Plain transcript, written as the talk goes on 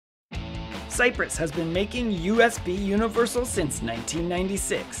Cypress has been making USB Universal since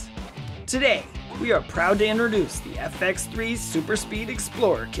 1996. Today, we are proud to introduce the FX3 SuperSpeed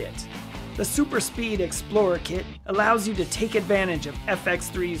Explorer Kit. The SuperSpeed Explorer Kit allows you to take advantage of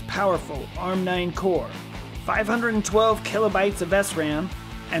FX3's powerful ARM9 core, 512 kilobytes of SRAM,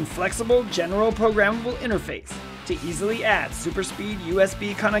 and flexible general programmable interface to easily add SuperSpeed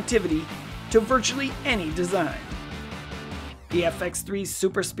USB connectivity to virtually any design. The FX3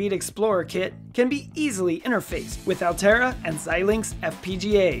 SuperSpeed Explorer Kit can be easily interfaced with Altera and Xilinx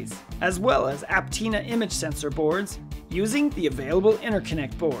FPGAs, as well as Aptina image sensor boards using the available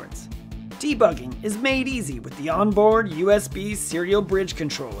interconnect boards. Debugging is made easy with the onboard USB serial bridge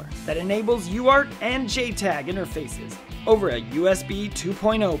controller that enables UART and JTAG interfaces over a USB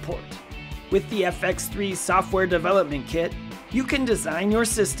 2.0 port. With the FX3 Software Development Kit, you can design your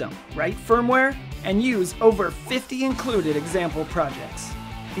system, write firmware, and use over 50 included example projects.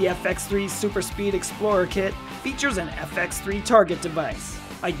 The FX3 SuperSpeed Explorer Kit features an FX3 target device,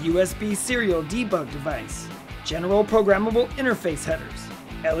 a USB serial debug device, general programmable interface headers,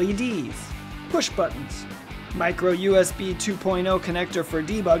 LEDs, push buttons, micro USB 2.0 connector for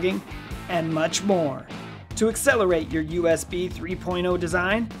debugging, and much more. To accelerate your USB 3.0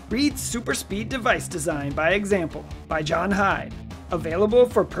 design, read SuperSpeed Device Design by Example by John Hyde, available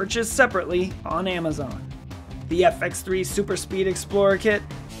for purchase separately on Amazon. The FX3 SuperSpeed Explorer Kit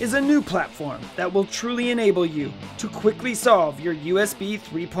is a new platform that will truly enable you to quickly solve your USB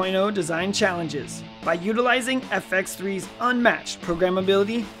 3.0 design challenges by utilizing FX3's unmatched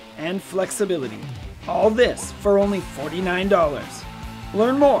programmability and flexibility. All this for only $49.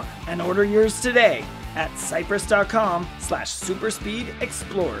 Learn more and order yours today at cypress.com/SuperSpeed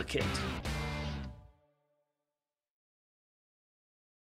Explorer Kit.